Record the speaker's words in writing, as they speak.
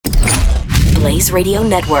Blaze Radio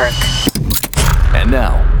Network. And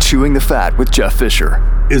now, Chewing the Fat with Jeff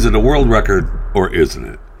Fisher. Is it a world record or isn't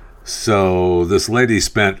it? So this lady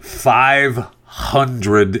spent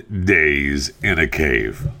 500 days in a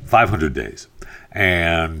cave. 500 days.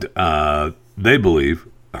 And they believe,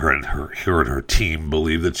 her and her team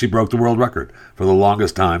believe, that she broke the world record for the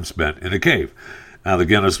longest time spent in a cave. Now, the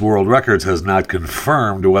Guinness World Records has not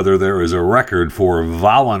confirmed whether there is a record for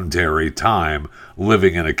voluntary time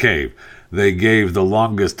living in a cave. They gave the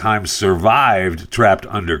longest time survived trapped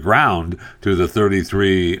underground to the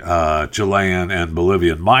 33 Chilean and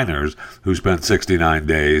Bolivian miners who spent 69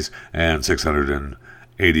 days and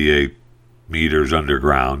 688 meters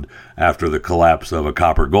underground after the collapse of a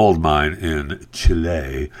copper gold mine in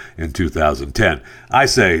Chile in 2010. I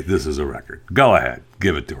say this is a record. Go ahead,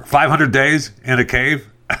 give it to her. 500 days in a cave?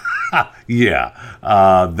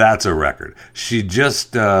 Yeah, that's a record. She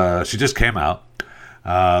just came out.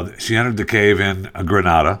 She entered the cave in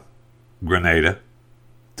Grenada,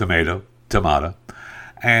 tomato,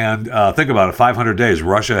 and think about it, 500 days.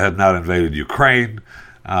 Russia had not invaded Ukraine.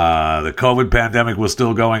 The COVID pandemic was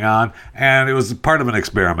still going on, and it was part of an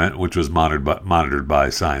experiment which was monitored by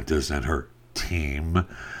scientists and her team.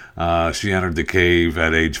 She entered the cave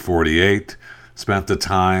at age 48, spent the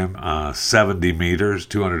time 70 meters,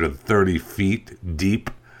 230 feet deep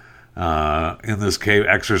in this cave,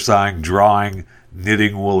 exercising, drawing,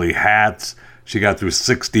 knitting woolly hats. She got through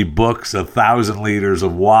 60 books, 1,000 liters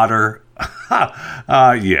of water.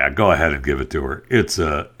 Yeah, go ahead and give it to her. It's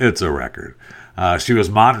a record. She was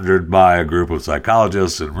monitored by a group of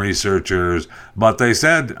psychologists and researchers, but they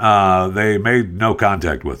said they made no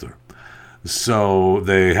contact with her. So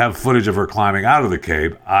they have footage of her climbing out of the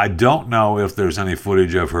cave. I don't know if there's any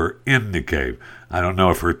footage of her in the cave. I don't know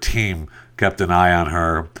if her team kept an eye on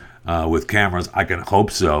her with cameras. I can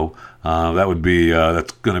hope so.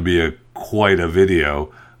 That's going to be quite a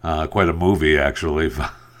video, quite a movie, actually.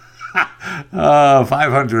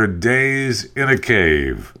 500 days in a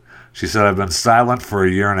cave. She said, I've been silent for a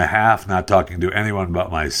year and a half, not talking to anyone but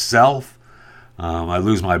myself. I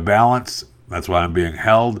lose my balance. That's why I'm being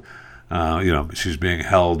held. She's being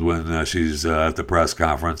held when she's at the press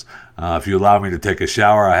conference. If you allow me to take a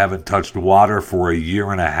shower, I haven't touched water for a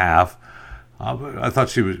year and a half. I thought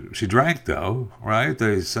she drank, though, right?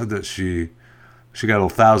 They said that she got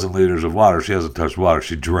 1,000 liters of water. She hasn't touched water.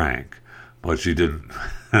 She drank, but she didn't.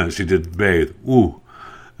 She didn't bathe. Ooh.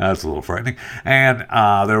 That's a little frightening. And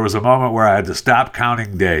there was a moment where I had to stop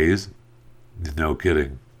counting days. No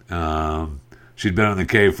kidding. She'd been in the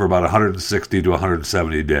cave for about 160 to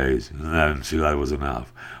 170 days. And that was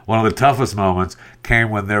enough. One of the toughest moments came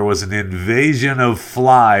when there was an invasion of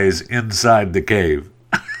flies inside the cave.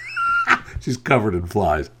 She's covered in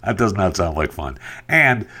flies. That does not sound like fun.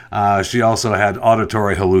 And she also had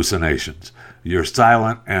auditory hallucinations. You're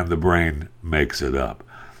silent and the brain makes it up.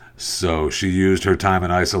 So she used her time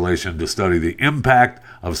in isolation to study the impact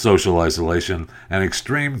of social isolation and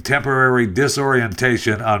extreme temporary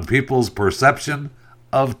disorientation on people's perception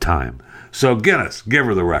of time. So Guinness, give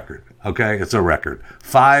her the record, okay? It's a record.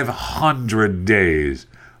 500 days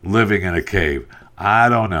living in a cave. I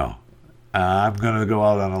don't know. I'm going to go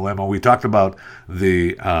out on a limb. We talked about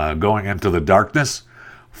the going into the darkness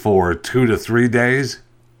for 2 to 3 days.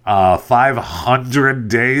 500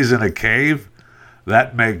 days in a cave?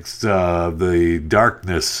 That makes the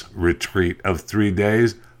darkness retreat of 3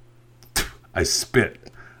 days. I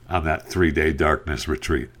spit on that 3-day darkness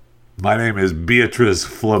retreat. My name is Beatrice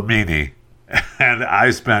Flamini, and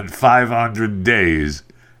I spent 500 days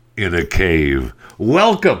in a cave.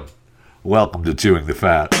 Welcome to Chewing the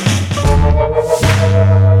Fat.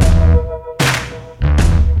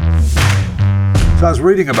 So I was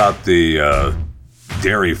reading about the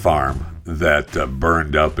dairy farm that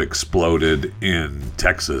burned up, exploded in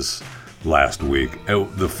Texas last week.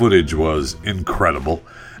 The footage was incredible,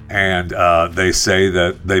 and they say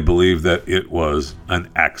that they believe that it was an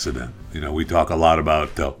accident. You know, we talk a lot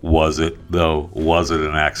about was it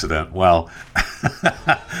an accident? Well,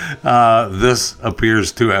 this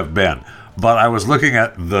appears to have been. But I was looking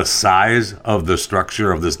at the size of the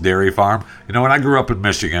structure of this dairy farm. You know, when I grew up in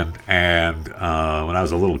Michigan, and when I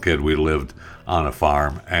was a little kid, we lived on a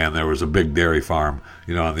farm, and there was a big dairy farm,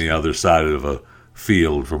 you know, on the other side of a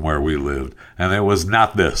field from where we lived. And it was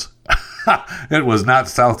not this. It was not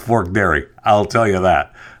South Fork Dairy, I'll tell you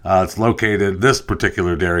that. It's located, this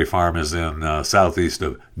particular dairy farm is in southeast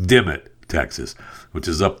of Dimmitt, Texas, which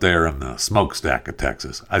is up there in the smokestack of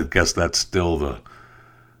Texas. I guess that's still the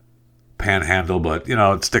panhandle, but, you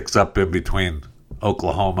know, it sticks up in between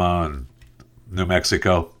Oklahoma and New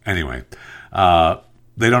Mexico. Anyway,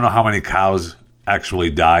 they don't know how many cows actually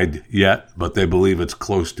died yet, but they believe it's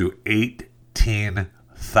close to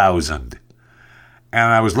 18,000.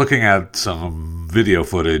 And I was looking at some video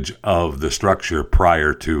footage of the structure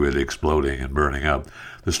prior to it exploding and burning up.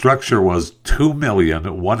 The structure was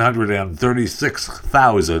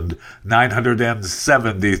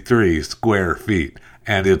 2,136,973 square feet,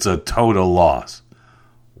 and it's a total loss.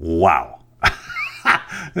 Wow.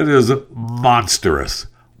 It is monstrous.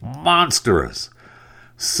 Monstrous.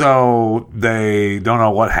 So they don't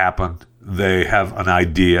know what happened. They have an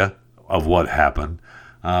idea of what happened.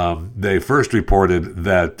 They first reported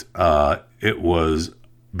that it was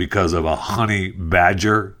because of a honey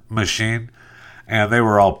badger machine. And they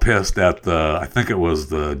were all pissed at I think it was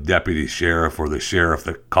the deputy sheriff or the sheriff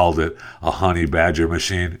that called it a honey badger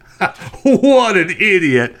machine. What an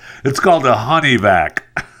idiot. It's called a honey vac.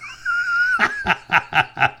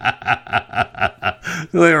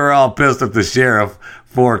 They were all pissed at the sheriff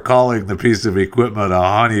for calling the piece of equipment a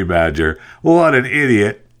honey badger. What an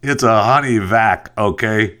idiot. It's a honey vac,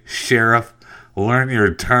 okay, sheriff? Learn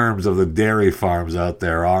your terms of the dairy farms out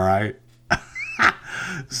there, all right?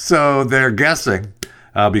 So they're guessing,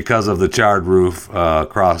 because of the charred roof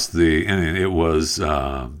across it was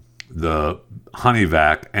the honey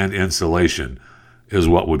vac and insulation is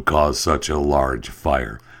what would cause such a large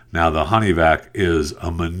fire. Now, the honey vac is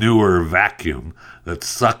a manure vacuum that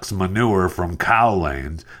sucks manure from cow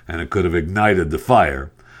lanes, and it could have ignited the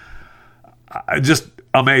fire. Just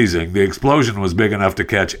amazing. The explosion was big enough to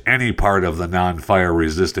catch any part of the non-fire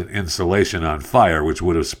resistant insulation on fire, which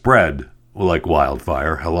would have spread like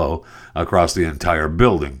wildfire, across the entire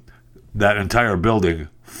building. That entire building,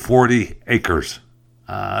 40 acres.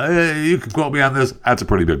 You can quote me on this. That's a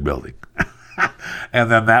pretty big building.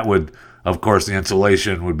 And then that would, of course, the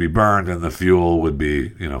insulation would be burned and the fuel would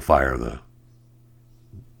be, fire.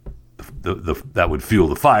 That would fuel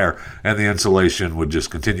the fire, and the insulation would just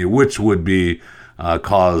continue, which would be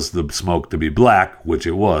cause the smoke to be black, which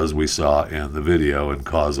it was, we saw in the video, and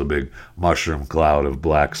cause a big mushroom cloud of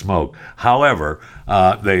black smoke. However,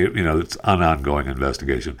 it's an ongoing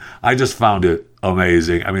investigation. I just found it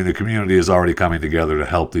amazing. I mean, the community is already coming together to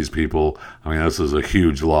help these people. I mean, this is a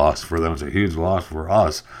huge loss for them. It's a huge loss for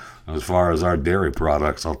us as far as our dairy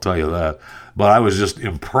products, I'll tell you that. But I was just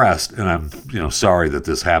impressed, and I'm sorry that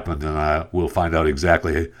this happened, and I will find out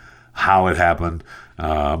exactly how it happened.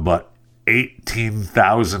 But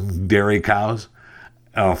 18,000 dairy cows,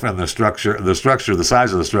 and the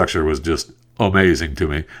size of the structure was just amazing to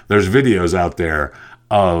me. There's videos out there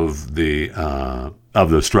of the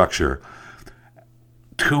structure.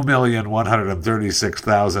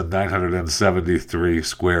 2,136,973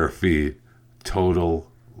 square feet total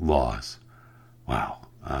loss. Wow.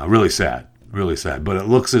 Really sad. But it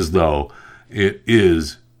looks as though it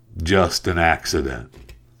is just an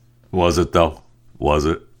accident. Was it, though? Was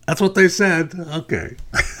it? That's what they said. Okay.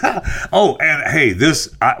 Oh, and hey, this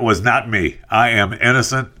was not me. I am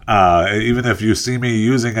innocent. Even if you see me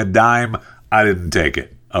using a dime, I didn't take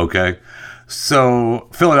it. Okay? So,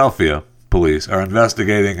 Philadelphia police are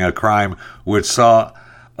investigating a crime which saw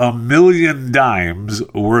 1 million dimes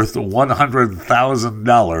worth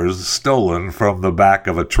 $100,000 stolen from the back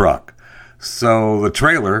of a truck. So the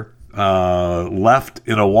trailer left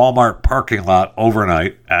in a Walmart parking lot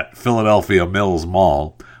overnight at Philadelphia Mills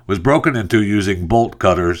Mall was broken into using bolt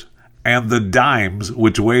cutters, and the dimes,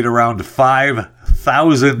 which weighed around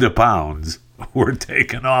 5,000 pounds, were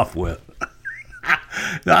taken off with.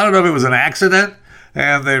 Now, I don't know if it was an accident,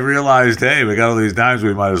 and they realized, hey, we got all these dimes,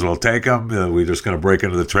 we might as well take them. We're just going to break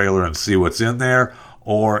into the trailer and see what's in there,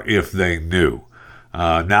 or if they knew.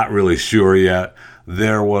 Not really sure yet.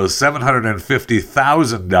 There was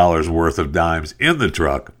 $750,000 worth of dimes in the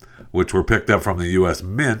truck, which were picked up from the U.S.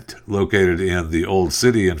 Mint, located in the Old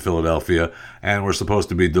City in Philadelphia, and were supposed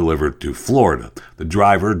to be delivered to Florida. The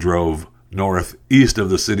driver drove northeast of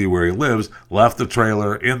the city where he lives, left the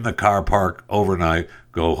trailer in the car park overnight,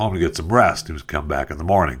 go home to get some rest. He was come back in the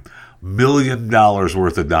morning. $1 million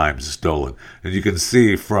worth of dimes stolen. And you can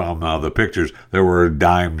see from the pictures, there were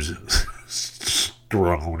dimes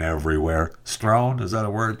strewn everywhere. Strewn? Is that a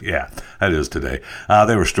word? Yeah, that is today.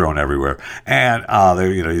 They were strewn everywhere. And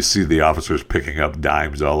you see the officers picking up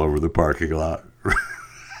dimes all over the parking lot.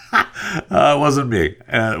 It wasn't me.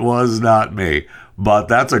 It was not me. But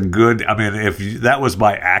that's a good, if that was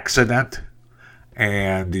by accident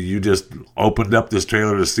and you just opened up this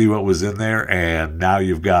trailer to see what was in there and now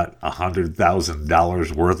you've got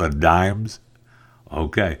 $100,000 worth of dimes.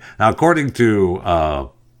 Okay. Now, according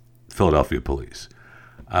to Philadelphia police,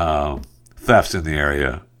 thefts in the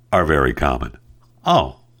area are very common.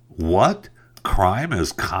 Oh, what? Crime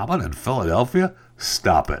is common in Philadelphia?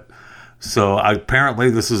 Stop it. So apparently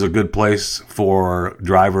this is a good place for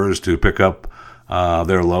drivers to pick up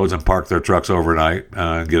their loads and park their trucks overnight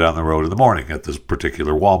and get on the road in the morning at this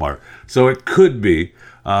particular Walmart. So it could be,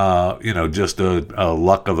 just a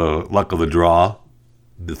luck of the draw.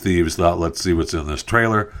 The thieves thought, let's see what's in this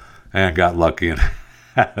trailer, and got lucky and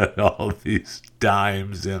had all these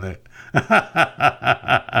dimes in it.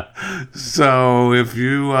 So if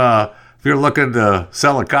you're looking to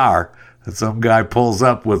sell a car and some guy pulls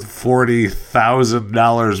up with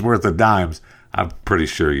 $40,000 worth of dimes, I'm pretty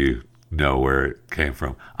sure you know where it came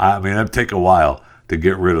from. I mean, it'd take a while to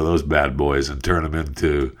get rid of those bad boys and turn them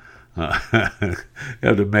into you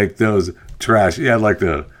have to make those trash. Yeah, I'd like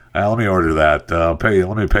to. Let me order that. Pay you.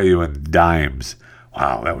 Let me pay you in dimes.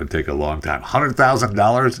 Wow, that would take a long time.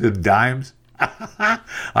 $100,000 in dimes. I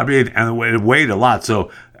mean, and it weighed a lot.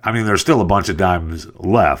 So, I mean, there's still a bunch of dimes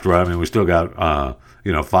left, right? I mean, we still got, over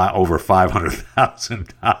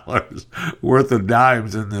 $500,000 worth of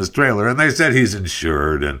dimes in this trailer. And they said he's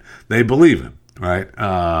insured, and they believe him, right?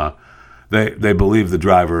 They believe the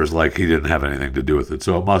driver is like he didn't have anything to do with it.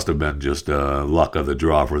 So it must have been just luck of the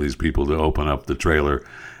draw for these people to open up the trailer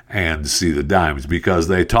and see the dimes, because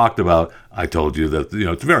they talked about, I told you that,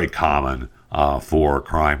 it's very common for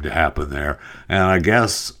crime to happen there. And I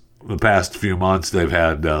guess the past few months they've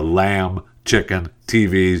had lamb, chicken,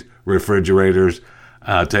 TVs, refrigerators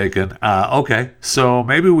taken. Okay, so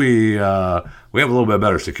maybe we have a little bit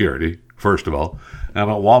better security, first of all. But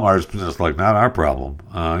Walmart's just like, not our problem.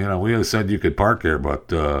 We said you could park here,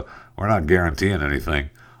 but we're not guaranteeing anything.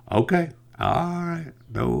 Okay, all right,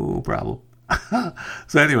 no problem.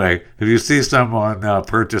 So anyway, if you see someone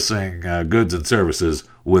purchasing goods and services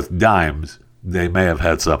with dimes, they may have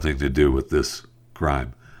had something to do with this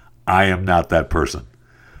crime. I am not that person,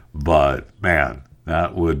 but man,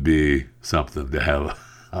 that would be something to have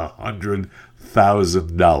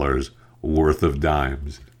 $100,000 worth of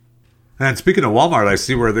dimes. And speaking of Walmart, I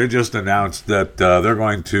see where they just announced that they're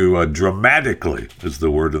going to dramatically, is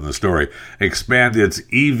the word in the story, expand its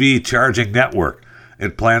EV charging network.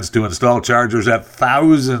 It plans to install chargers at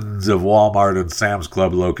thousands of Walmart and Sam's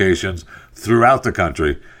Club locations throughout the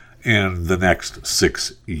country in the next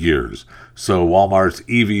 6 years. So Walmart's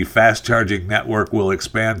EV fast charging network will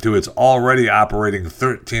expand to its already operating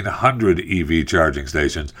 1,300 EV charging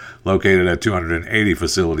stations located at 280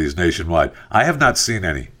 facilities nationwide. I have not seen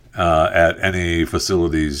any at any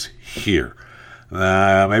facilities here.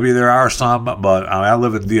 Maybe there are some, but I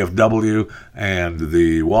live in DFW, and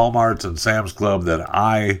the Walmarts and Sam's Club that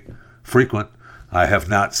I frequent, I have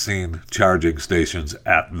not seen charging stations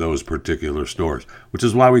at those particular stores, which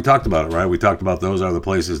is why we talked about it, right? We talked about those are the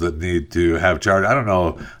places that need to have charge. I don't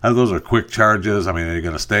know how those are quick charges. I mean, are you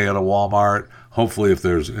going to stay at a Walmart? Hopefully, if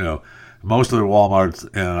there's, most of the Walmarts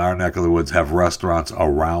in our neck of the woods have restaurants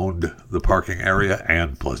around the parking area,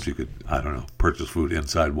 and plus you could, purchase food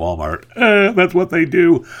inside Walmart. That's what they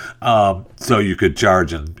do. So you could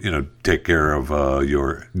charge and, take care of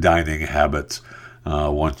your dining habits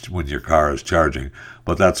when your car is charging.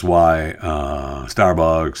 But that's why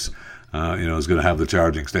Starbucks, is going to have the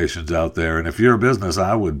charging stations out there. And if you're a business,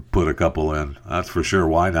 I would put a couple in. That's for sure.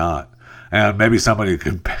 Why not? And maybe somebody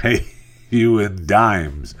could pay you in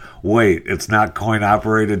dimes. Wait, it's not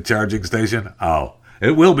coin-operated charging station? Oh,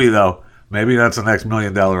 it will be, though. Maybe that's the next $1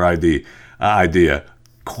 million idea.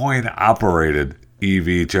 Coin-operated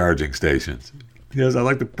EV charging stations. Yes, I'd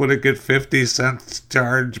like to get 50 cents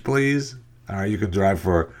charge, please. All right, you can drive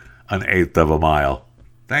for an eighth of a mile.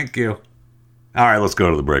 Thank you. All right, let's go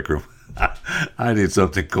to the break room. I need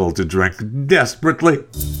something cold to drink desperately.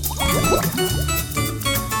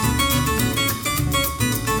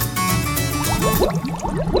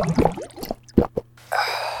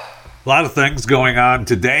 A lot of things going on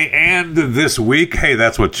today and this week. Hey,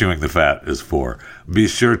 that's what Chewing the Fat is for. Be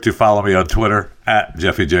sure to follow me on Twitter at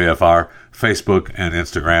JeffyJFR. Facebook and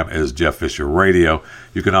Instagram is Jeff Fisher Radio.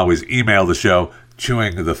 You can always email the show,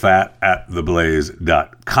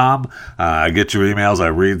 chewingthefat@theblaze.com. I get your emails. I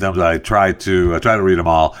read them. I try to read them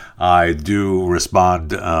all. I do respond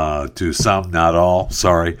to some, not all.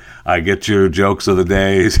 Sorry. I get your jokes of the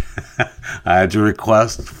day. I had your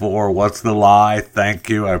request for What's the Lie. Thank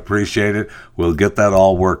you. I appreciate it. We'll get that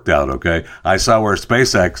all worked out, okay? I saw where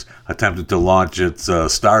SpaceX attempted to launch its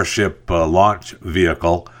Starship launch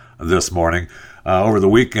vehicle this morning. Over the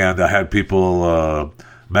weekend, I had people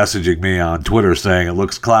messaging me on Twitter saying it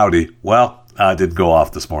looks cloudy. Well, it didn't go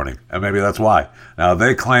off this morning, and maybe that's why. Now,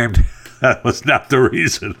 they claimed that was not the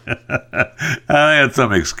reason. They had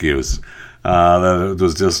some excuse. That it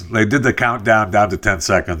was just, they did the countdown down to 10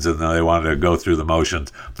 seconds, and then they wanted to go through the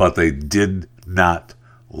motions, but they did not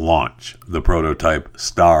launch, the prototype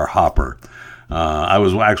Star Hopper. I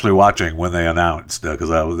was actually watching when they announced, because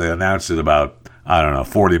they announced it about,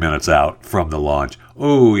 40 minutes out from the launch.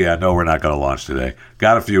 Oh, yeah, no, we're not going to launch today.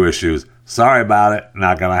 Got a few issues. Sorry about it.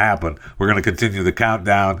 Not going to happen. We're going to continue the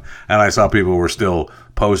countdown. And I saw people were still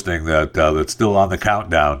posting that that's still on the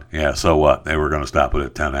countdown. Yeah, so what? They were going to stop it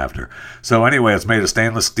at 10 after. So anyway, it's made of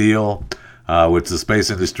stainless steel, which the space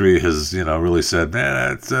industry has, really said,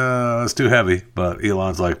 it's too heavy. But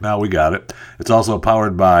Elon's like, no, we got it. It's also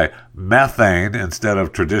powered by methane instead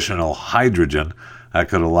of traditional hydrogen. That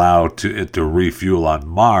could allow it to refuel on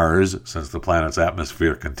Mars, since the planet's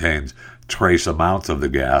atmosphere contains trace amounts of the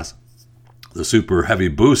gas. The Super Heavy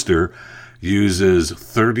booster uses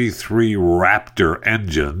 33 Raptor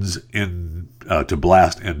engines to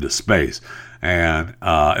blast into space. And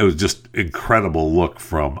it was just incredible look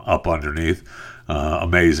from up underneath.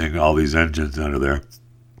 Amazing, all these engines under there.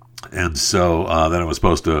 And so then it was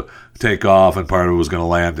supposed to take off, and part of it was going to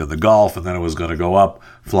land in the Gulf, and then it was going to go up,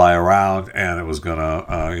 fly around, and it was going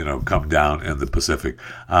to, come down in the Pacific.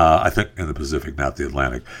 I think in the Pacific, not the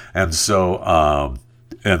Atlantic. And so,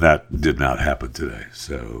 and that did not happen today.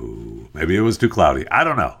 So maybe it was too cloudy. I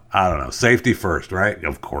don't know. Safety first, right?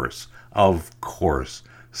 Of course,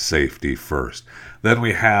 safety first. Then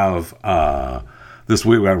we have this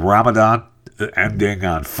week we have Ramadan ending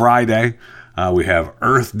on Friday. We have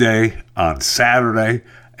Earth Day on Saturday,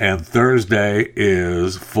 and Thursday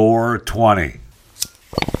is 420.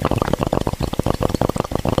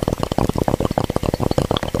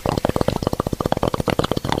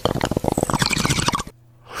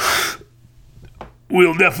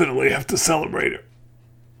 We'll definitely have to celebrate it.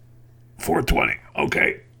 420.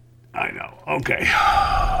 Okay. I know. Okay.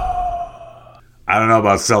 I don't know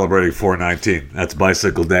about celebrating 419. That's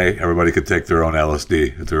Bicycle Day. Everybody can take their own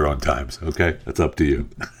LSD at their own times. Okay? That's up to you.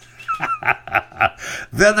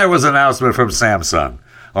 Then there was an announcement from Samsung,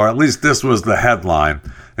 or at least this was the headline.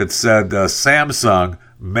 It said Samsung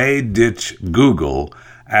may ditch Google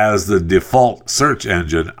as the default search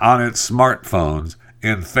engine on its smartphones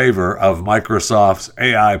in favor of Microsoft's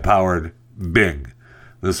AI-powered Bing.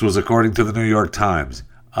 This was according to the New York Times.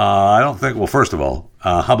 I don't think, well, first of all,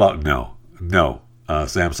 how about no? No,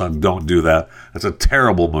 Samsung, don't do that. That's a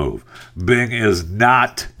terrible move. Bing is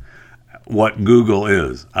not what Google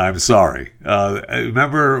is. I'm sorry.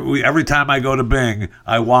 Remember, every time I go to Bing,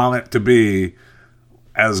 I want it to be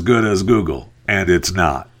as good as Google, and it's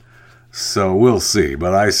not. So we'll see.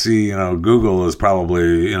 But I see, Google is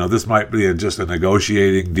probably, this might be just a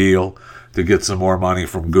negotiating deal to get some more money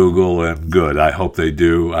from Google, and good. I hope they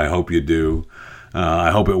do. I hope you do.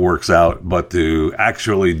 I hope it works out. But to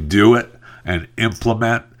actually do it and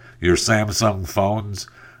implement your Samsung phones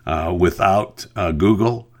without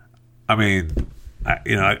Google, I mean,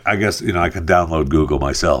 I guess, I can download Google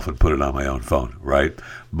myself and put it on my own phone, right?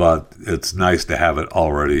 But it's nice to have it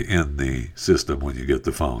already in the system when you get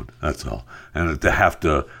the phone. That's all. And it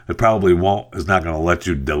probably is not going to let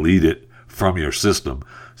you delete it from your system.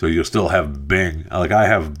 So you'll still have Bing. Like I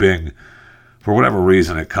have Bing, for whatever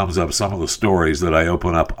reason, it comes up, some of the stories that I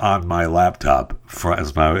open up on my laptop,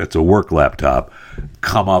 it's a work laptop,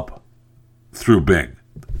 come up through Bing.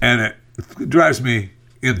 And it drives me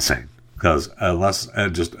insane. Because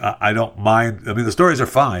I don't mind. I mean, the stories are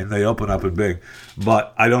fine. They open up in Bing.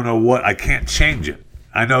 But I don't know I can't change it.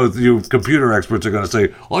 I know you computer experts are going to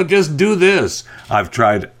say, well, just do this. I've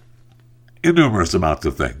tried innumerable amounts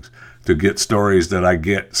of things to get stories that I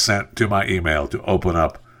get sent to my email to open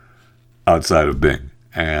up outside of Bing.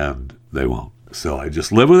 And they won't. So I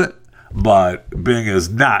just live with it. But Bing is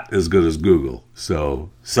not as good as Google.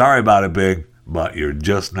 So sorry about it, Bing. But you're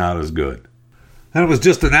just not as good. And it was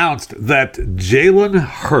just announced that Jalen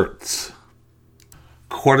Hurts,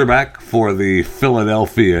 quarterback for the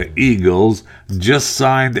Philadelphia Eagles, just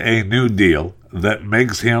signed a new deal that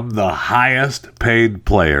makes him the highest paid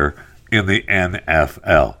player in the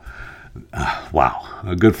NFL. Wow,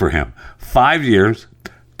 good for him. 5 years,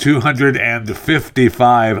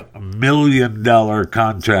 $255 million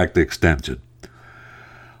contract extension.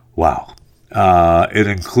 Wow. It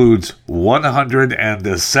includes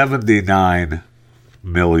 $179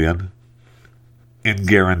 million in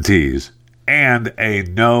guarantees and a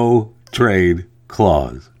no trade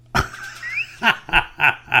clause.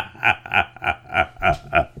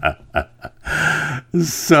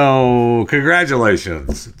 So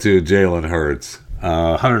congratulations to Jalen Hurts.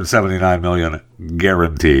 $179 million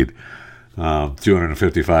guaranteed,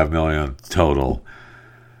 $255 million total.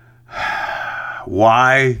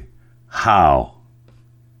 Why? How?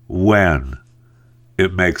 When?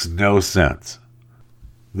 It makes no sense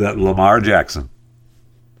that Lamar Jackson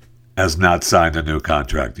has not signed a new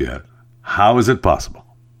contract yet. How is it possible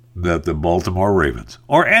that the Baltimore Ravens,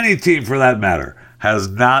 or any team for that matter, has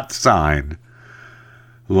not signed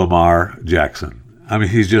Lamar Jackson? I mean,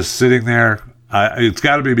 he's just sitting there. It's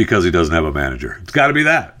got to be because he doesn't have a manager. It's got to be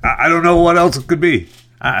that. I don't know what else it could be.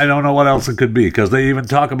 I don't know what else it could be, because they even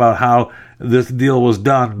talk about how this deal was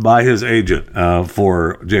done by his agent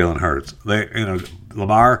for Jalen Hurts.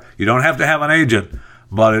 Lamar, you don't have to have an agent,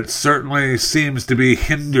 but it certainly seems to be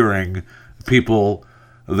hindering people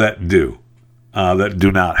that do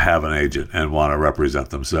not have an agent and want to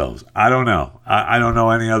represent themselves. I don't know. I don't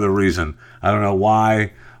know any other reason. I don't know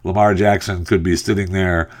why Lamar Jackson could be sitting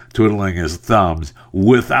there twiddling his thumbs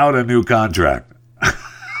without a new contract.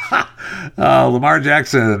 Lamar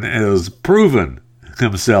Jackson has proven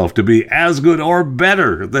himself to be as good or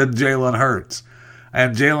better than Jalen Hurts.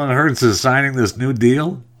 And Jalen Hurts is signing this new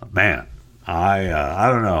deal? Man, I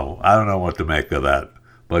don't know. I don't know what to make of that.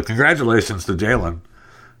 But congratulations to Jalen.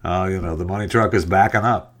 The money truck is backing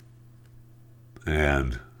up.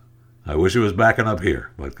 And I wish it was backing up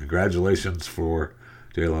here. But congratulations for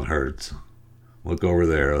Jalen Hurts. Look over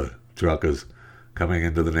there. The truck is coming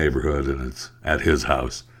into the neighborhood, and it's at his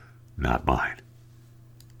house, not mine.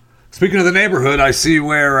 Speaking of the neighborhood, I see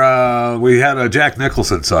where we had a Jack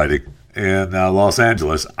Nicholson sighting in Los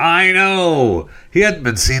Angeles. I know! He hadn't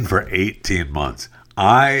been seen for 18 months.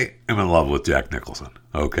 I am in love with Jack Nicholson.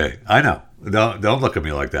 Okay? I know. Don't look at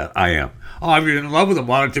me like that. I am. Oh, if you're in love with him,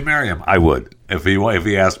 why don't you marry him? I would. If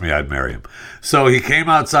he asked me, I'd marry him. So he came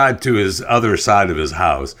outside to his other side of his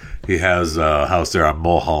house. He has a house there on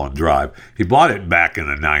Mulholland Drive. He bought it back in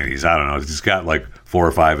the 90s. I don't know. He's got like 4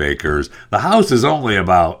 or 5 acres. The house is only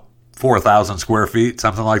about 4,000 square feet,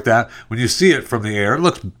 something like that. When you see it from the air, it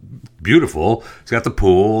looks beautiful. He's got the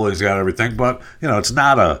pool. He's got everything. But, it's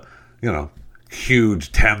not a,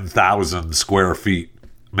 huge 10,000 square feet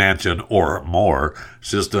mansion or more.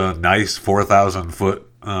 It's just a nice 4,000 foot,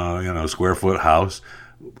 square foot house.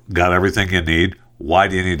 Got everything you need. Why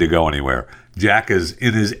do you need to go anywhere? Jack is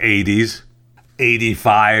in his 80s,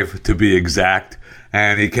 85 to be exact.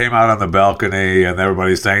 And he came out on the balcony, and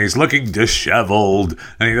everybody's saying he's looking disheveled,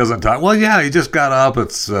 and he doesn't talk. Well, yeah, he just got up.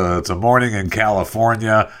 It's a morning in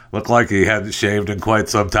California. Looked like he hadn't shaved in quite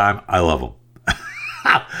some time. I love him.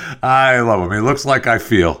 I love him. He looks like I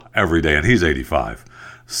feel every day, and he's 85.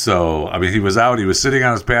 So, I mean, he was out. He was sitting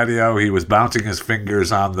on his patio. He was bouncing his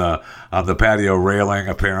fingers on the patio railing.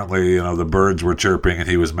 Apparently, the birds were chirping, and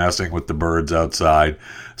he was messing with the birds outside.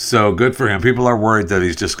 So good for him. People are worried that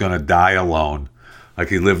he's just going to die alone. Like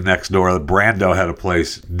he lived next door. Brando had a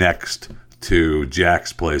place next to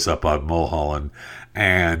Jack's place up on Mulholland.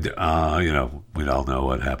 And, we all know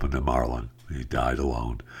what happened to Marlon. He died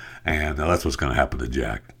alone. And that's what's going to happen to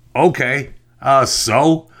Jack. Okay.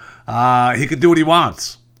 So he can do what he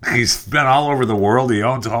wants. He's been all over the world. He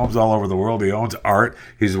owns homes all over the world. He owns art.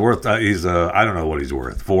 He's worth, I don't know what he's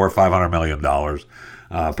worth, $400 or $500 million.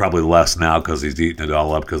 Probably less now because he's eating it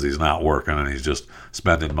all up because he's not working and he's just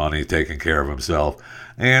spending money, taking care of himself.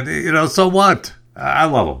 And, so what? I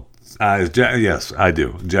love him. Yes, I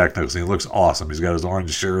do. Jack Nicholson, he looks awesome. He's got his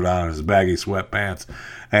orange shirt on, his baggy sweatpants.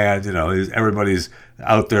 And, everybody's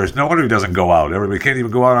out there. No wonder he doesn't go out. Everybody can't even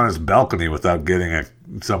go out on his balcony without getting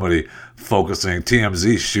somebody focusing,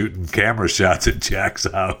 TMZ shooting camera shots at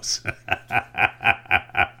Jack's house.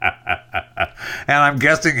 And I'm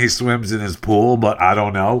guessing he swims in his pool, but I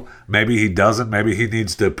don't know. Maybe he doesn't. Maybe he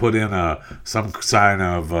needs to put in some kind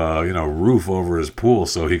of roof over his pool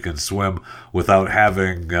so he can swim without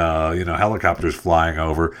having helicopters flying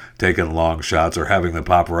over, taking long shots, or having the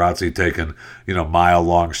paparazzi taking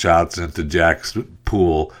mile-long shots into Jack's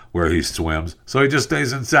pool where he swims. So he just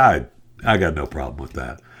stays inside. I got no problem with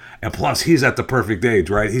that. And plus, he's at the perfect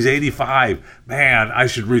age, right? He's 85. Man, I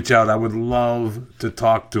should reach out. I would love to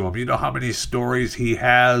talk to him. You know how many stories he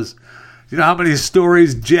has? You know how many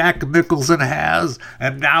stories Jack Nicholson has?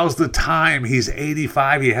 And now's the time. He's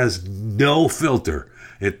 85. He has no filter.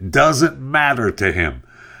 It doesn't matter to him.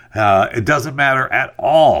 It doesn't matter at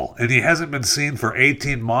all. And he hasn't been seen for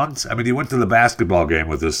 18 months. I mean, he went to the basketball game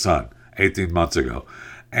with his son 18 months ago.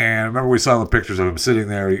 And remember we saw the pictures of him sitting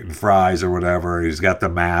there eating fries or whatever. He's got the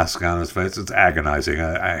mask on his face. It's agonizing.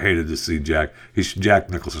 I hated to see Jack. Jack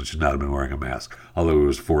Nicholson should not have been wearing a mask, although he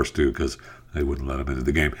was forced to because they wouldn't let him into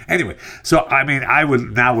the game. Anyway, so I mean,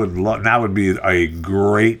 now would be a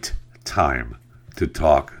great time to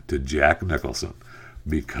talk to Jack Nicholson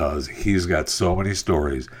because he's got so many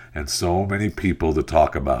stories and so many people to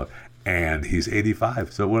talk about, and he's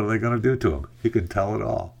 85. So what are they going to do to him? He can tell it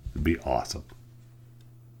all. It'd be awesome.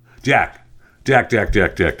 Jack.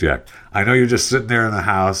 I know you're just sitting there in the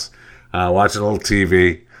house watching a little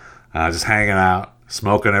TV. just hanging out,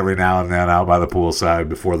 smoking every now and then out by the poolside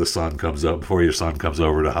before the sun comes up, before your son comes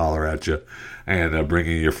over to holler at you, and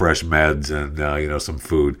bringing you fresh meds and, some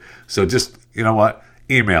food. So just, you know what?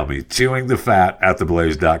 Email me,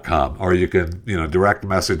 chewingthefat@theblaze.com, or you can, direct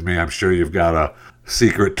message me. I'm sure you've got a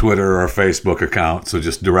secret Twitter or Facebook account, so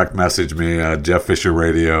just direct message me, Jeff Fisher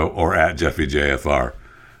Radio or @JeffyJFR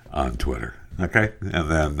on Twitter. Okay?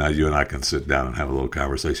 And then you and I can sit down and have a little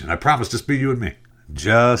conversation. I promise, just be you and me.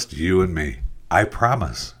 Just you and me. I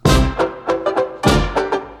promise.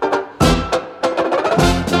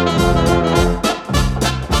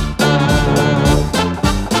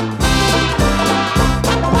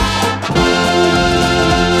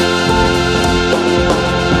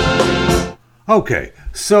 Okay,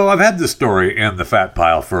 so I've had this story in the fat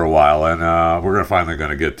pile for a while, and we're finally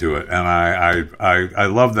going to get to it. And I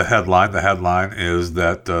love the headline. The headline is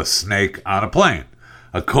that snake on a plane,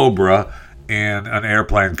 a cobra in an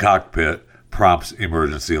airplane cockpit prompts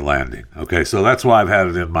emergency landing. Okay, so that's why I've had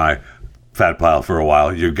it in my fat pile for a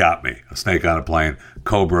while. You got me. A snake on a plane,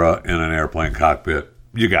 cobra in an airplane cockpit.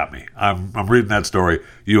 You got me. I'm reading that story.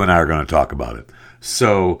 You and I are going to talk about it.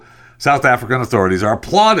 So South African authorities are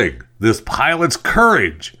applauding this pilot's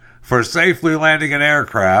courage for safely landing an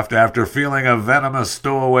aircraft after feeling a venomous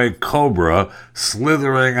stowaway cobra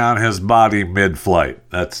slithering on his body mid-flight.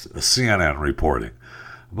 That's CNN reporting.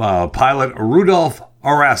 Pilot Rudolf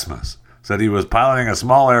Erasmus said he was piloting a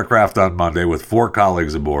small aircraft on Monday with 4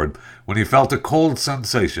 colleagues aboard when he felt a cold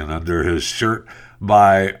sensation under his shirt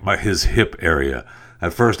by his hip area.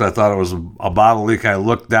 At first, I thought it was a bottle leak. I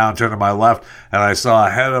looked down, turned to my left, and I saw a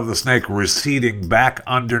head of the snake receding back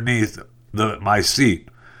underneath my seat.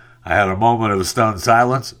 I had a moment of stunned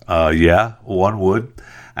silence. Yeah, one would.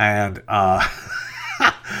 And my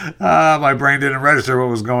brain didn't register what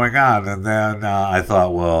was going on. And then I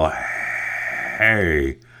thought, well,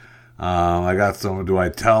 hey, I got some. Do I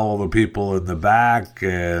tell the people in the back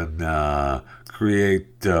and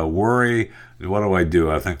create worry? What do?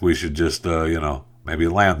 I think we should just, maybe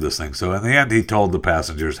land this thing. So in the end, he told the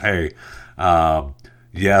passengers, hey,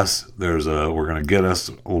 yes, we're going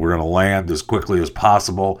to land as quickly as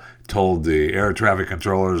possible. Told the air traffic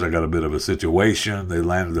controllers, I got a bit of a situation. They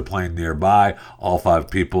landed the plane nearby. All 5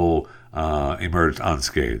 people emerged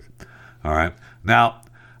unscathed. All right.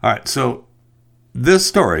 So this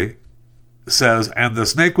story says, and the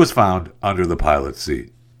snake was found under the pilot's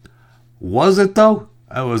seat. Was it, though?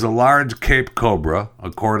 It was a large Cape Cobra,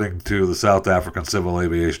 according to the South African Civil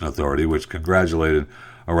Aviation Authority, which congratulated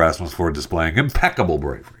Erasmus for displaying impeccable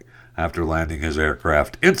bravery after landing his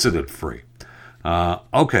aircraft incident-free.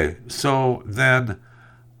 Okay, so then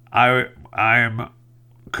I'm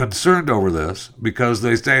concerned over this because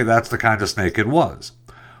they say that's the kind of snake it was.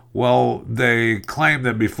 Well, they claim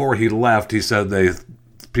that before he left, he said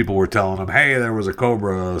people were telling him, hey, there was a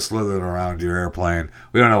cobra slithering around your airplane.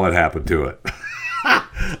 We don't know what happened to it.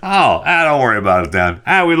 Don't worry about it then.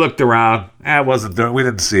 We looked around. It wasn't there. We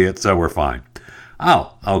didn't see it, so we're fine.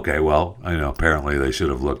 Oh, okay, well, apparently they should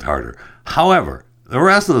have looked harder. However, the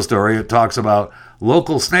rest of the story, it talks about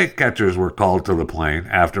local snake catchers were called to the plane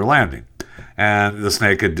after landing, and the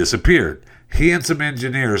snake had disappeared. He and some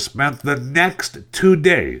engineers spent the next 2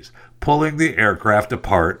 days pulling the aircraft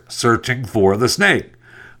apart, searching for the snake.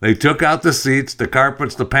 They took out the seats, the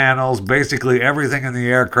carpets, the panels, basically everything in the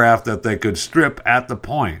aircraft that they could strip at the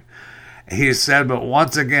point. He said, but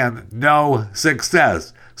once again, no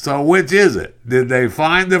success. So which is it? Did they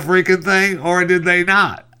find the freaking thing or did they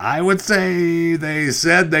not? I would say they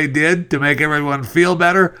said they did to make everyone feel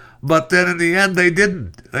better, but then in the end they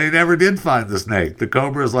didn't. They never did find the snake. The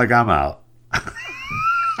cobra's like, I'm out.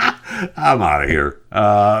 I'm out of here.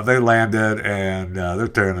 They landed and they're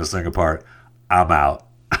tearing this thing apart. I'm out.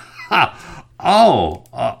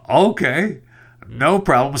 Okay. No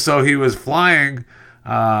problem. So he was flying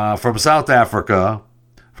from South Africa,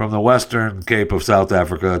 from the western Cape of South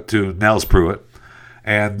Africa to Nelspruit.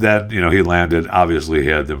 And then, he landed. Obviously, he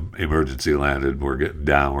had the emergency landed. We're getting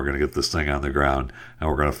down. We're going to get this thing on the ground, and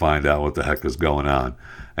we're going to find out what the heck is going on.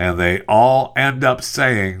 And they all end up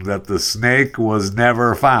saying that the snake was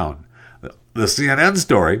never found. The CNN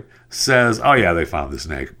story says, oh, yeah, they found the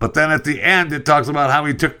snake. But then at the end, it talks about how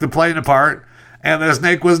he took the plane apart, and the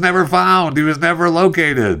snake was never found. He was never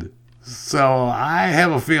located. So I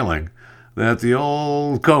have a feeling that the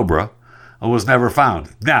old cobra was never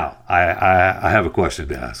found. Now, I have a question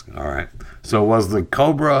to ask, all right? So was the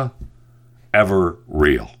cobra ever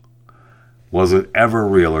real? Was it ever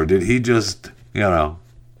real, or did he just,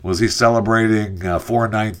 was he celebrating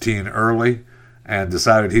 419 early and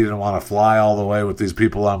decided he didn't want to fly all the way with these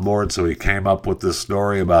people on board, so he came up with this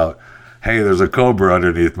story about hey, there's a cobra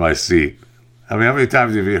underneath my seat. I mean, how many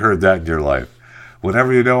times have you heard that in your life?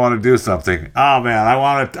 Whenever you don't want to do something, oh man,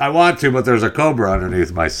 I want to, but there's a cobra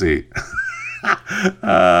underneath my seat.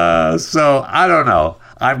 So I don't know.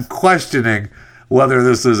 I'm questioning whether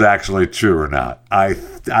this is actually true or not.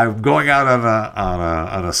 I'm going out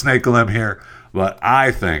on a snake limb here, but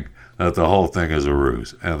I think that the whole thing is a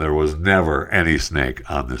ruse, and there was never any snake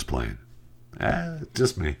on this plane.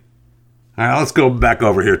 Just me. All right, let's go back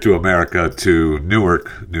over here to America, to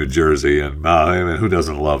Newark, New Jersey. And who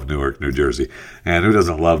doesn't love Newark, New Jersey? And who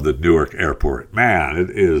doesn't love the Newark airport? Man, it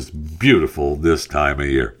is beautiful this time of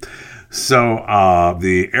year. So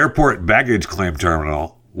the airport baggage claim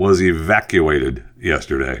terminal was evacuated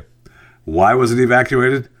yesterday. Why was it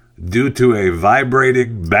evacuated? Due to a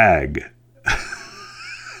vibrating bag.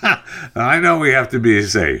 I know we have to be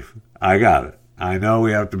safe. I got it. I know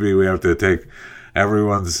we have to take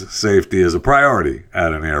everyone's safety as a priority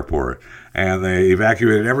at an airport. And they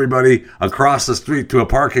evacuated everybody across the street to a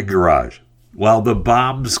parking garage while the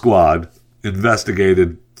bomb squad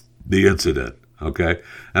investigated the incident. Okay?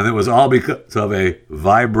 And it was all because of a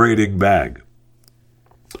vibrating bag.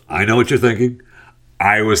 I know what you're thinking.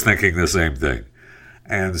 I was thinking the same thing.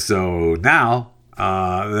 And so now,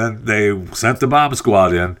 then they sent the bomb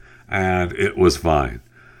squad in, and it was fine.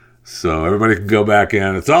 So everybody can go back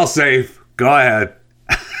in. It's all safe. Go ahead.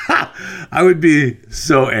 I would be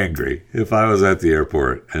so angry if I was at the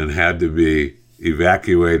airport and had to be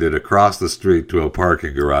evacuated across the street to a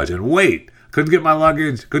parking garage and wait. Couldn't get my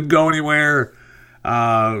luggage. Couldn't go anywhere.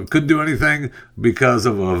 Couldn't do anything because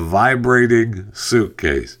of a vibrating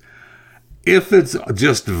suitcase. If it's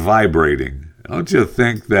just vibrating, don't you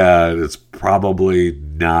think that it's probably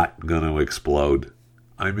not going to explode?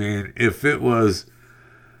 I mean, if it was,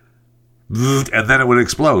 and then it would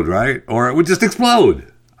explode, right? Or it would just explode.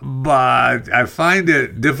 But I find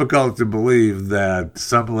it difficult to believe that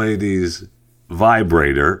some lady's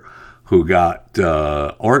vibrator who got,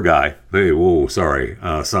 or guy,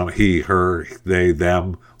 some he, her, they,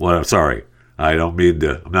 them, well, sorry, I don't mean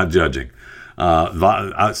to, I'm not judging. Some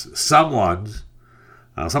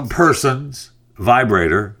person's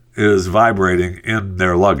vibrator is vibrating in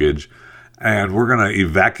their luggage, and we're going to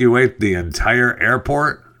evacuate the entire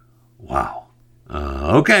airport? Wow.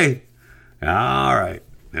 Okay. All right.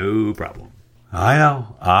 No problem.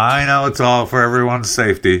 I know it's all for everyone's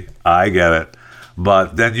safety. I get it.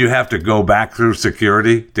 But then you have to go back through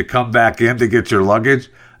security to come back in to get your luggage.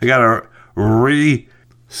 You got to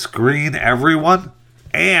re-screen everyone.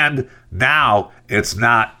 And now it's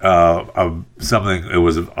not something, it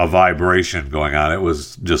was a vibration going on. It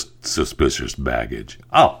was just suspicious baggage.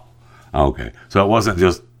 Oh, okay. So it wasn't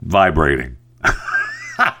just vibrating.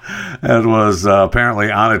 It was apparently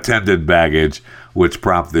unattended baggage, which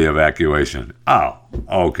prompted the evacuation. Oh,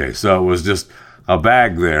 okay. So it was just a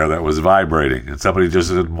bag there that was vibrating, and somebody just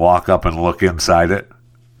didn't walk up and look inside it?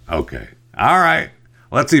 Okay. All right.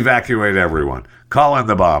 Let's evacuate everyone. Call in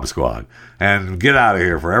the bomb squad and get out of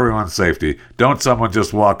here for everyone's safety. Don't someone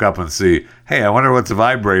just walk up and see, hey, I wonder what's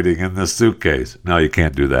vibrating in this suitcase. No, you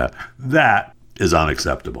can't do that. That is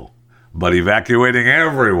unacceptable. But evacuating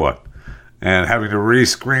everyone and having to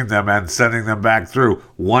rescreen them and sending them back through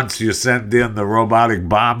once you send in the robotic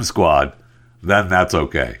bomb squad, then that's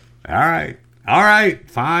okay. All right.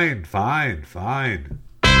 Fine.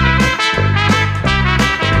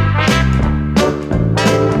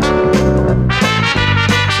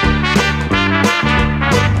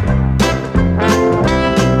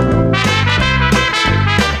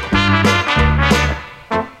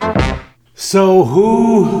 So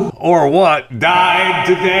who or what died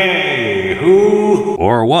today? Who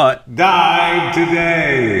or what died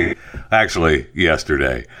today? Actually,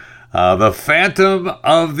 yesterday. The Phantom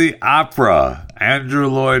of the Opera, Andrew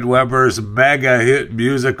Lloyd Webber's mega hit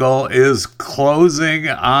musical, is closing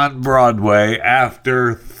on Broadway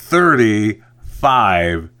after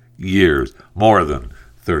 35 years. More than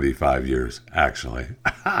 35 years, actually.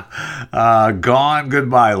 Gone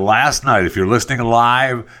goodbye last night. If you're listening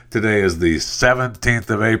live, today is the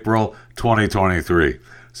 17th of April, 2023.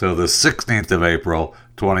 So the 16th of April,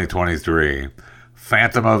 2023,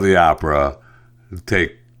 Phantom of the Opera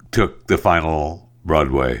took the final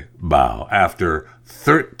Broadway bow after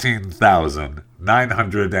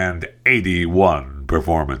 13,981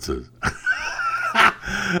 performances.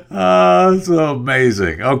 It's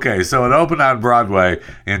amazing. Okay, so it opened on Broadway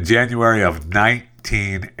in January of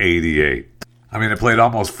 1988. I mean, it played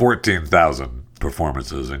almost 14,000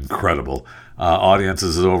 performances. Incredible.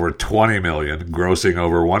 Audiences is over 20 million, grossing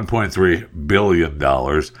over $1.3 billion.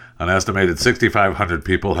 An estimated 6,500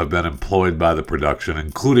 people have been employed by the production,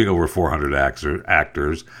 including over 400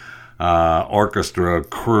 actors. orchestra,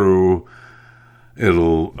 crew.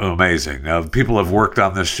 It'll amazing. People have worked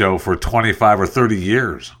on this show for 25 or 30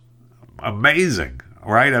 years. Amazing,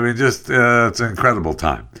 right? I mean, just it's an incredible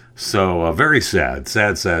time. So very sad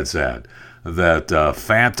that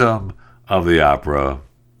Phantom of the Opera,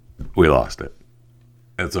 we lost it.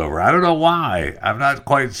 It's over. I don't know why. I'm not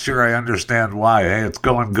quite sure I understand why. Hey, it's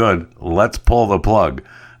going good. Let's pull the plug.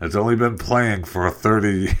 It's only been playing for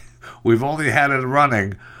 30. We've only had it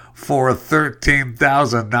running for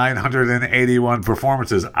 13,981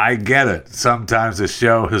 performances. I get it. Sometimes the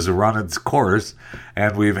show has run its course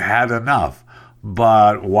and we've had enough.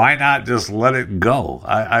 But why not just let it go?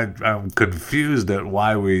 I'm confused at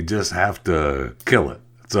why we just have to kill it.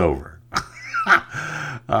 It's over.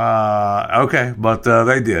 Okay, but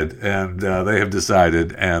they did, and they have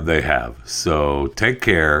decided, and they have. So take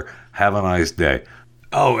care. Have a nice day.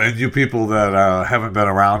 Oh, and you people that haven't been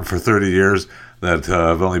around for 30 years, that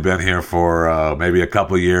have only been here for maybe a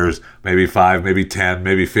couple years, maybe 5, maybe 10,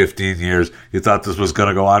 maybe 15 years. You thought this was going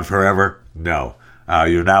to go on forever? No.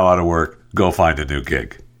 You're now out of work. Go find a new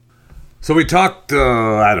gig. So we talked,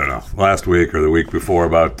 I don't know, last week or the week before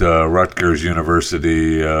about Rutgers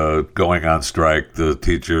University going on strike, the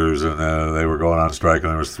teachers, and they were going on strike,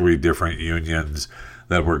 and there was 3 different unions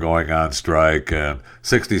that were going on strike, and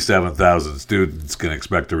 67,000 students can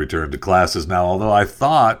expect to return to classes now, although I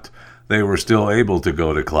thought they were still able to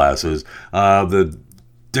go to classes. The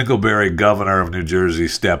Dingleberry governor of New Jersey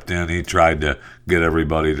stepped in. He tried to get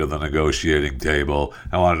everybody to the negotiating table.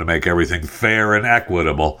 I wanted to make everything fair and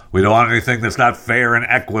equitable. We don't want anything that's not fair and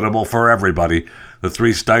equitable for everybody. The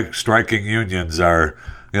 3 striking unions are,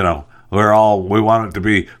 we want it to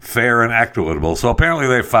be fair and equitable. So apparently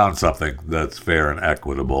they found something that's fair and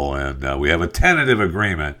equitable, and we have a tentative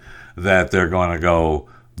agreement that they're going to go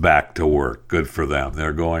back to work. Good for them.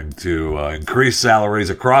 They're going to increase salaries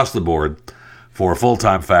across the board for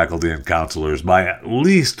full-time faculty and counselors by at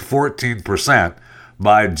least 14%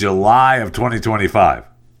 by July of 2025.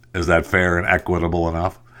 Is that fair and equitable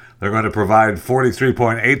enough? They're going to provide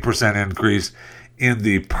 43.8% increase in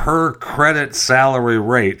the per-credit salary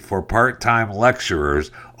rate for part-time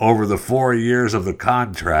lecturers over the 4 years of the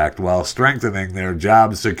contract while strengthening their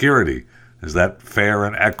job security. Is that fair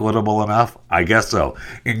and equitable enough? I guess so.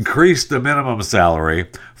 Increase the minimum salary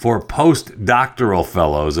for postdoctoral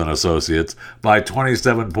fellows and associates by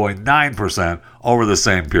 27.9% over the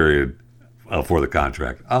same period for the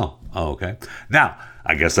contract. Oh, okay. Now,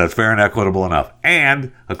 I guess that's fair and equitable enough.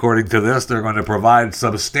 And, according to this, they're going to provide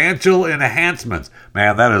substantial enhancements.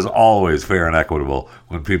 Man, that is always fair and equitable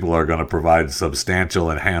when people are going to provide substantial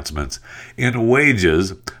enhancements in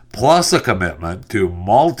wages, plus a commitment to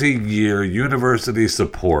multi-year university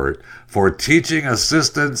support for teaching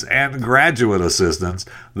assistants and graduate assistants.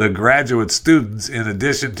 The graduate students, in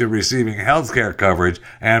addition to receiving healthcare coverage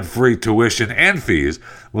and free tuition and fees,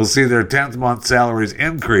 will see their 10th month salaries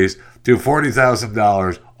increase to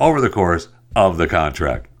 $40,000 over the course of the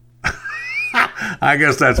contract. I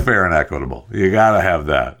guess that's fair and equitable. You got to have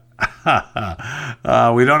that.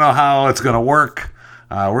 We don't know how it's going to work.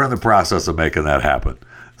 We're in the process of making that happen.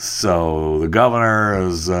 So the governor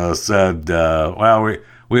has said,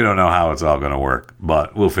 we don't know how it's all going to work,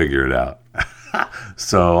 but we'll figure it out.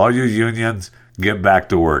 So all you unions, get back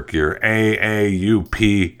to work. Your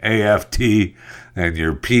AAUP, AFT, and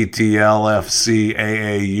your PTLFC,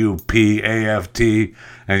 AAUP, AFT,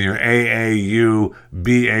 and your AAU,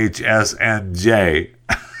 BHSNJ.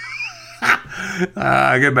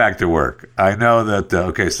 Get back to work. I know that,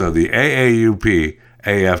 so the AAUP,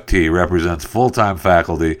 AFT represents full-time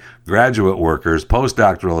faculty, graduate workers,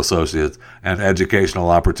 postdoctoral associates, and Educational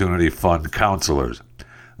Opportunity Fund counselors.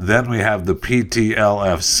 Then we have the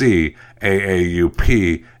PTLFC,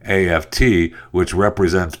 AAUP, AFT, which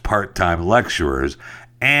represents part-time lecturers.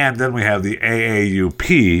 And then we have the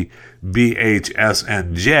AAUP,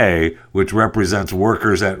 BHSNJ, which represents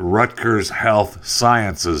workers at Rutgers Health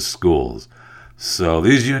Sciences schools. So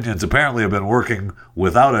these unions apparently have been working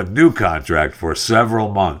without a new contract for several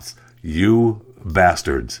months. You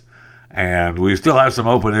bastards. And we still have some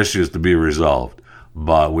open issues to be resolved.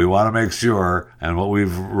 But we want to make sure, and what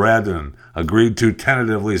we've read and agreed to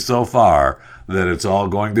tentatively so far, that it's all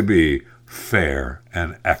going to be fair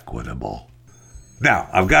and equitable. Now,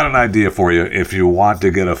 I've got an idea for you if you want to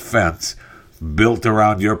get a fence built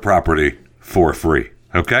around your property for free.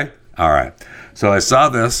 Okay? All right. So I saw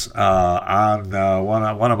this on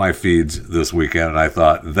one of my feeds this weekend, and I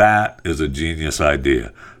thought that is a genius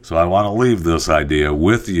idea. So I want to leave this idea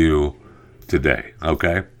with you today,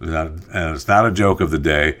 okay? And it's not a joke of the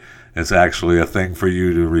day. It's actually a thing for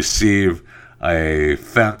you to receive a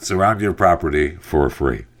fence around your property for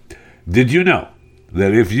free. Did you know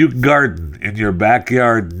that if you garden in your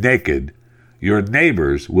backyard naked, your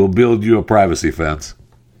neighbors will build you a privacy fence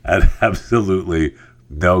at absolutely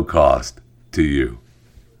no cost to you?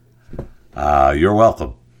 You're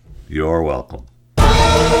welcome. You're welcome.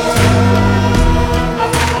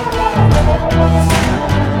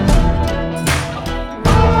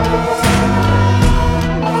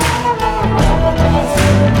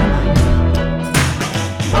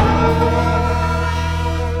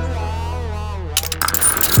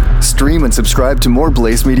 Stream and subscribe to more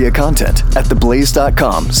Blaze Media content at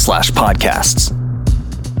theblaze.com/podcasts.